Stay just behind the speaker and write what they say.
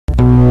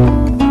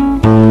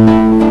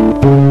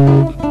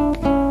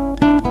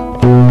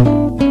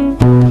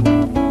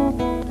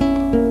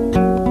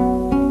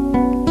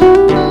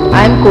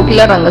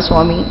Kokila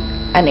Rangaswamy,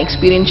 an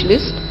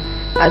experientialist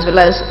as well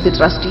as the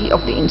trustee of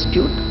the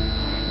institute.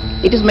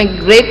 It is my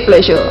great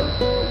pleasure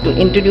to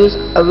introduce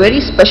a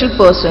very special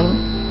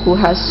person who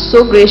has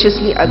so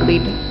graciously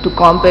agreed to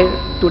compare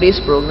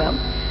today's program,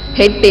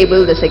 Head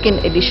Table, the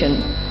second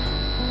edition,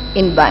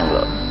 in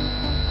Bangalore.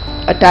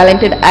 A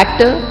talented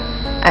actor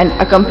and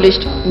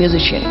accomplished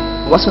musician,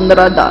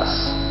 Vasundhara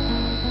Das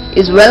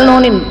is well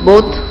known in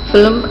both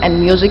film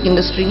and music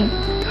industry.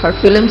 Her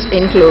films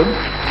include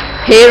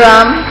Hey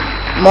Ram,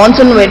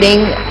 Monsoon Wedding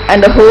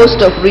and a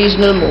host of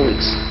regional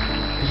movies.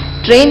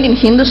 Trained in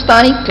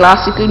Hindustani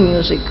classical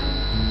music,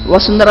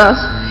 Vasundhara's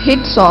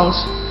hit songs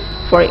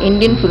for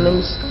Indian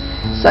films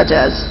such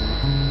as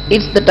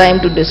It's the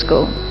Time to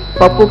Disco,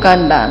 Pappu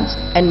Can Dance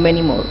and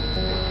many more.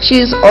 She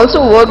has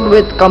also worked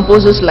with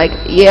composers like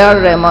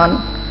A.R.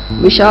 Rahman,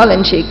 Vishal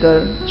and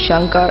Shekhar,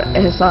 Shankar,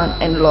 Ehsan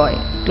and Loy,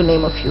 to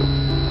name a few.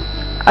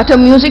 At her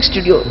music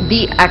studio,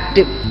 The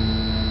Active,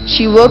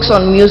 she works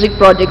on music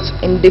projects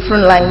in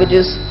different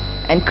languages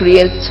and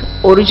creates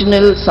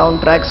original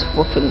soundtracks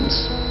for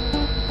films.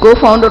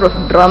 Co-founder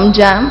of Drum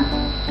Jam,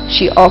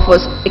 she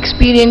offers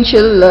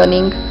experiential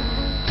learning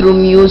through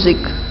music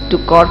to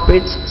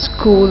corporates,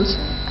 schools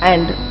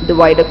and the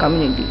wider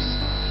communities.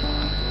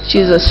 She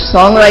is a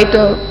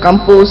songwriter,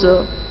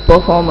 composer,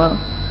 performer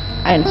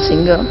and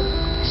singer.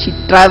 She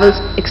travels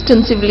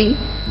extensively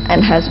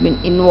and has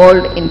been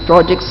involved in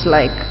projects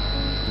like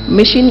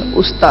Mission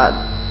Ustad,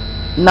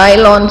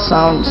 Nylon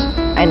Sounds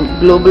and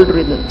Global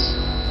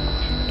Rhythms.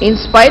 In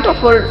spite of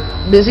her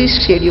busy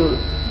schedule,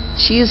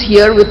 she is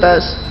here with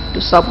us to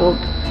support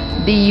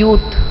the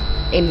youth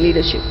in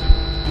leadership.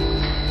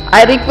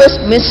 I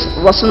request Miss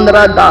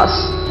Vasundhara Das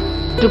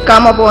to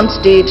come up on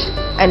stage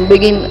and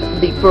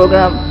begin the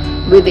program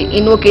with the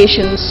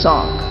invocation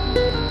song.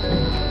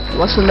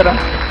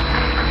 Vasundhara.